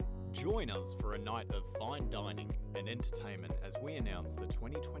Join us for a night of fine dining and entertainment as we announce the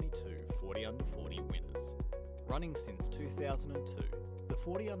 2022 40 Under 40 winners. Running since 2002, the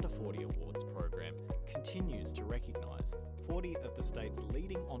 40 Under 40 Awards program continues to recognise 40 of the state's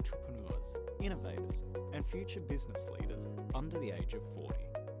leading entrepreneurs, innovators and future business leaders under the age of 40.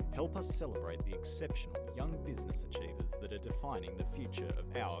 Help us celebrate the exceptional young business achievers that are defining the future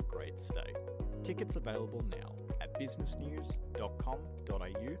of our great state. Tickets available now at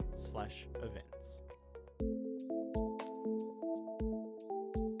businessnews.com.au/events.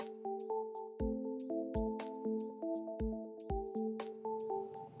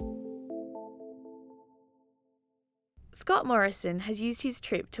 Scott Morrison has used his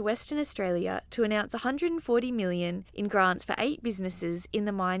trip to Western Australia to announce $140 million in grants for 8 businesses in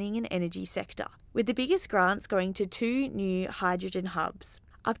the mining and energy sector, with the biggest grants going to 2 new hydrogen hubs.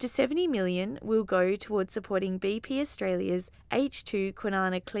 Up to $70 million will go towards supporting BP Australia's H2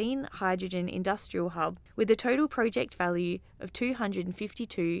 Kwinana Clean Hydrogen Industrial Hub, with a total project value of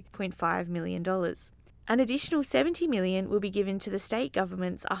 $252.5 million. An additional $70 million will be given to the state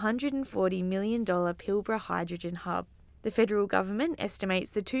government's $140 million Pilbara Hydrogen Hub. The federal government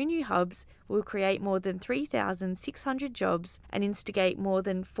estimates the 2 new hubs will create more than 3,600 jobs and instigate more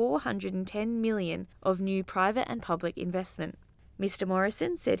than $410 million of new private and public investment. Mr.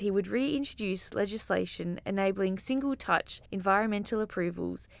 Morrison said he would reintroduce legislation enabling single-touch environmental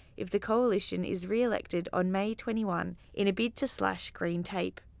approvals if the coalition is re-elected on May 21 in a bid to slash green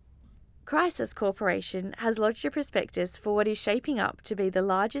tape. Chrysos Corporation has lodged a prospectus for what is shaping up to be the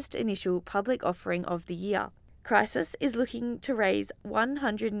largest initial public offering of the year. Chrysos is looking to raise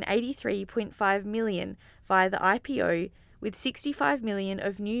 $183.5 million via the IPO, with $65 million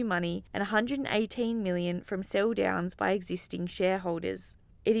of new money and $118 million from sell downs by existing shareholders.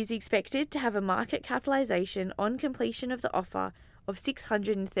 It is expected to have a market capitalisation on completion of the offer of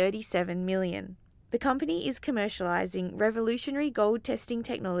 $637 million. The company is commercialising revolutionary gold testing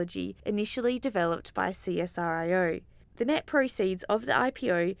technology initially developed by CSIRO. The net proceeds of the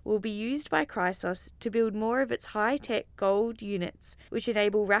IPO will be used by Chrysos to build more of its high-tech gold units, which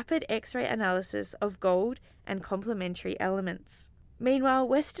enable rapid X-ray analysis of gold and complementary elements. Meanwhile,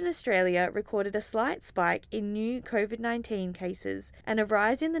 Western Australia recorded a slight spike in new COVID-19 cases and a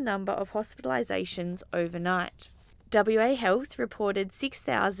rise in the number of hospitalisations overnight. WA Health reported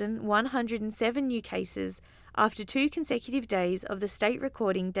 6,107 new cases after 2 consecutive days of the state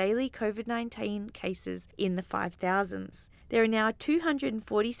recording daily COVID-19 cases in the 5,000s. There are now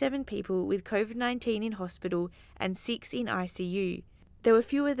 247 people with COVID-19 in hospital and 6 in ICU. There were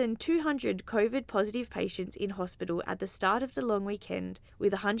fewer than 200 COVID-positive patients in hospital at the start of the long weekend,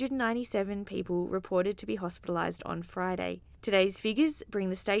 with 197 people reported to be hospitalised on Friday. Today's figures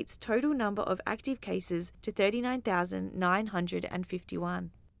bring the state's total number of active cases to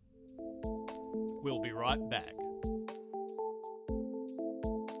 39,951. We'll be right back.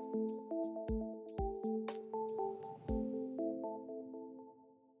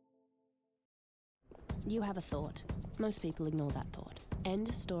 You have a thought. Most people ignore that thought.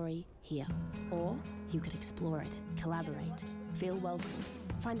 End story here. Or you could explore it, collaborate, feel welcome,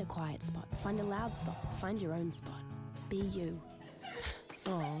 find a quiet spot, find a loud spot, find your own spot. Be you.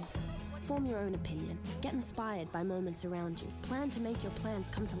 Oh. Form your own opinion. Get inspired by moments around you. Plan to make your plans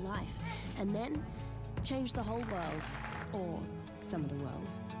come to life. And then change the whole world. Or some of the world.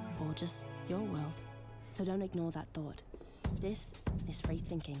 Or just your world. So don't ignore that thought. This is free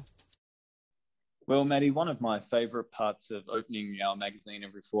thinking. Well, Maddie, one of my favourite parts of opening our magazine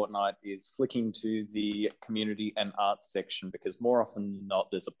every fortnight is flicking to the community and arts section, because more often than not,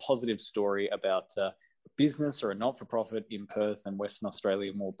 there's a positive story about a business or a not-for-profit in Perth and Western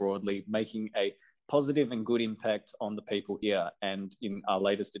Australia more broadly, making a positive and good impact on the people here. And in our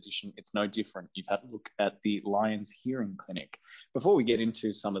latest edition, it's no different. You've had a look at the Lions Hearing Clinic. Before we get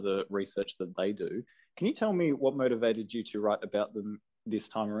into some of the research that they do, can you tell me what motivated you to write about them this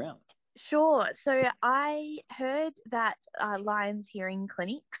time around? Sure. So I heard that Lions Hearing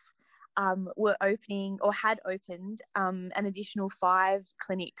Clinics were opening or had opened an additional 5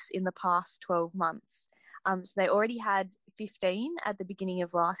 clinics in the past 12 months. So they already had 15 at the beginning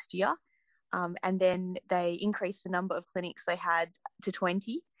of last year, and then they increased the number of clinics they had to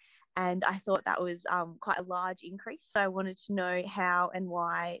 20. And I thought that was quite a large increase. So I wanted to know how and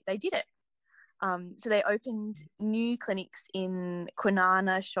why they did it. So they opened new clinics in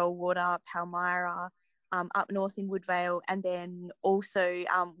Kwinana, Shoalwater, Palmyra, up north in Woodvale, and then also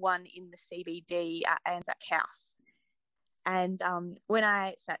one in the CBD at Anzac House. And when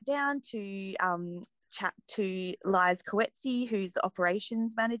I sat down to chat to Liz Coetzee, who's the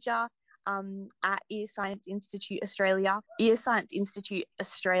operations manager, at Ear Science Institute Australia. Ear Science Institute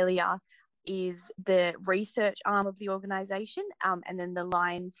Australia is the research arm of the organisation, and then the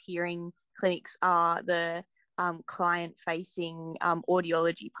Lions Hearing Clinics are the client-facing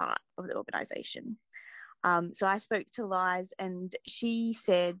audiology part of the organisation. So I spoke to Liz, and she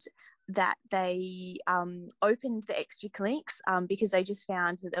said that they opened the extra clinics because they just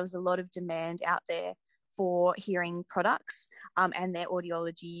found that there was a lot of demand out there for hearing products and their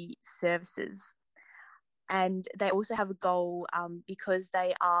audiology services. And they also have a goal, because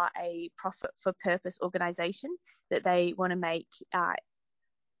they are a profit-for-purpose organisation, that they want to make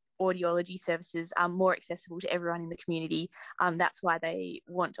audiology services more accessible to everyone in the community. That's why they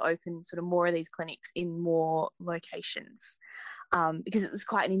want to open sort of more of these clinics in more locations, because it's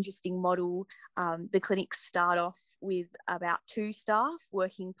quite an interesting model. The clinics start off with about 2 staff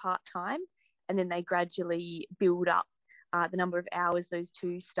working part-time, and then they gradually build up the number of hours those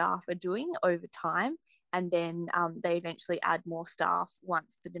 2 staff are doing over time, and then they eventually add more staff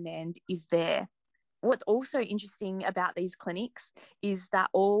once the demand is there. What's also interesting about these clinics is that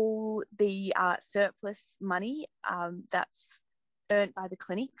all the surplus money that's earned by the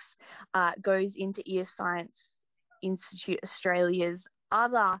clinics goes into Ear Science Institute Australia's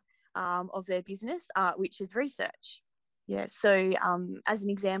other of their business, which is research. Yeah, so as an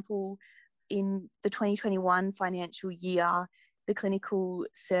example, in the 2021 financial year, the clinical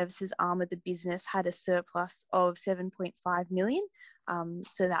services arm of the business had a surplus of 7.5 million.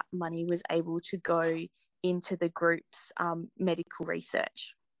 So that money was able to go into the group's medical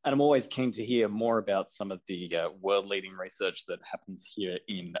research. And I'm always keen to hear more about some of the world-leading research that happens here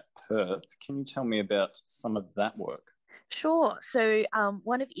in Perth. Can you tell me about some of that work? Sure. So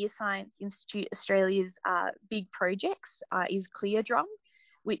one of Ear Science Institute Australia's big projects is ClearDrum,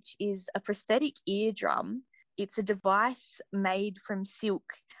 which is a prosthetic eardrum. It's a device made from silk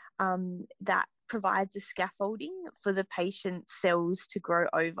that provides a scaffolding for the patient's cells to grow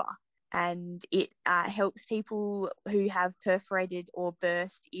over. And it helps people who have perforated or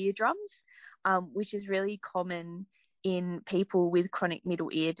burst eardrums, which is really common in people with chronic middle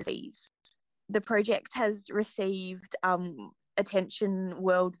ear disease. The project has received attention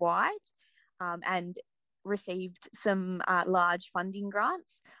worldwide and received some large funding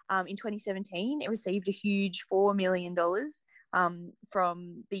grants. In 2017, it received a huge $4 million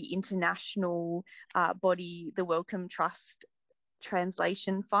from the international body, the Wellcome Trust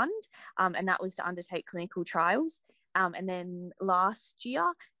Translation Fund, and that was to undertake clinical trials. And then last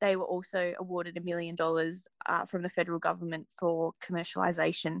year, they were also awarded $1 million from the federal government for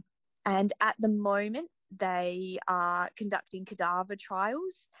commercialisation. And at the moment, they are conducting cadaver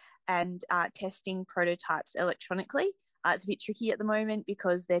trials and testing prototypes electronically. It's a bit tricky at the moment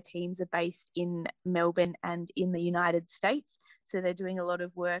because their teams are based in Melbourne and in the United States. So they're doing a lot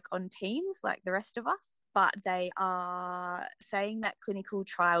of work on Teams like the rest of us. But they are saying that clinical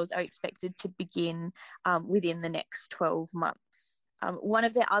trials are expected to begin within the next 12 months. One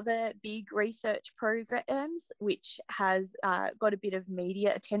of their other big research programs, which has got a bit of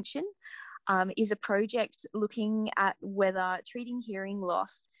media attention, is a project looking at whether treating hearing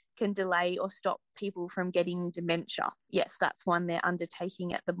loss can delay or stop people from getting dementia. Yes, that's one they're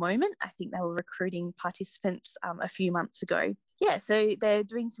undertaking at the moment. I think they were recruiting participants a few months ago. Yeah, so they're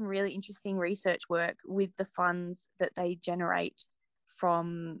doing some really interesting research work with the funds that they generate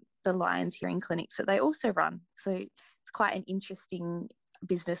from the Lions Hearing Clinics that they also run. So it's quite an interesting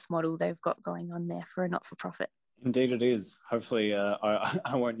business model they've got going on there for a not-for-profit. Indeed it is. Hopefully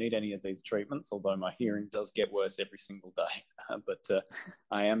I won't need any of these treatments, although my hearing does get worse every single day. But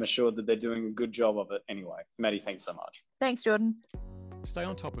I am assured that they're doing a good job of it anyway. Maddie, thanks so much. Thanks, Jordan. Stay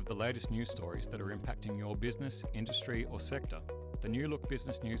on top of the latest news stories that are impacting your business, industry or sector. The New Look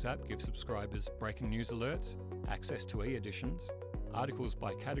Business News app gives subscribers breaking news alerts, access to e-editions, articles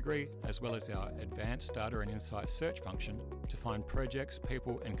by category, as well as our advanced data and insights search function to find projects,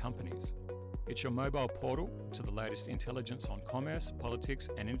 people and companies. It's your mobile portal to the latest intelligence on commerce, politics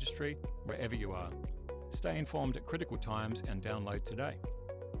and industry wherever you are. Stay informed at critical times and download today.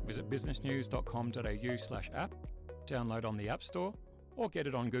 Visit businessnews.com.au/app, download on the App Store or get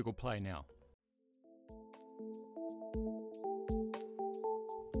it on Google Play now.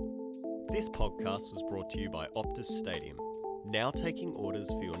 This podcast was brought to you by Optus Stadium, now taking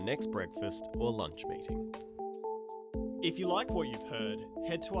orders for your next breakfast or lunch meeting. If you like what you've heard,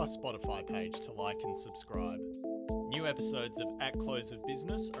 head to our Spotify page to like and subscribe. New episodes of At Close of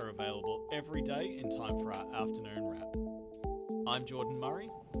Business are available every day in time for our afternoon wrap. I'm Jordan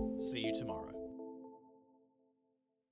Murray. See you tomorrow.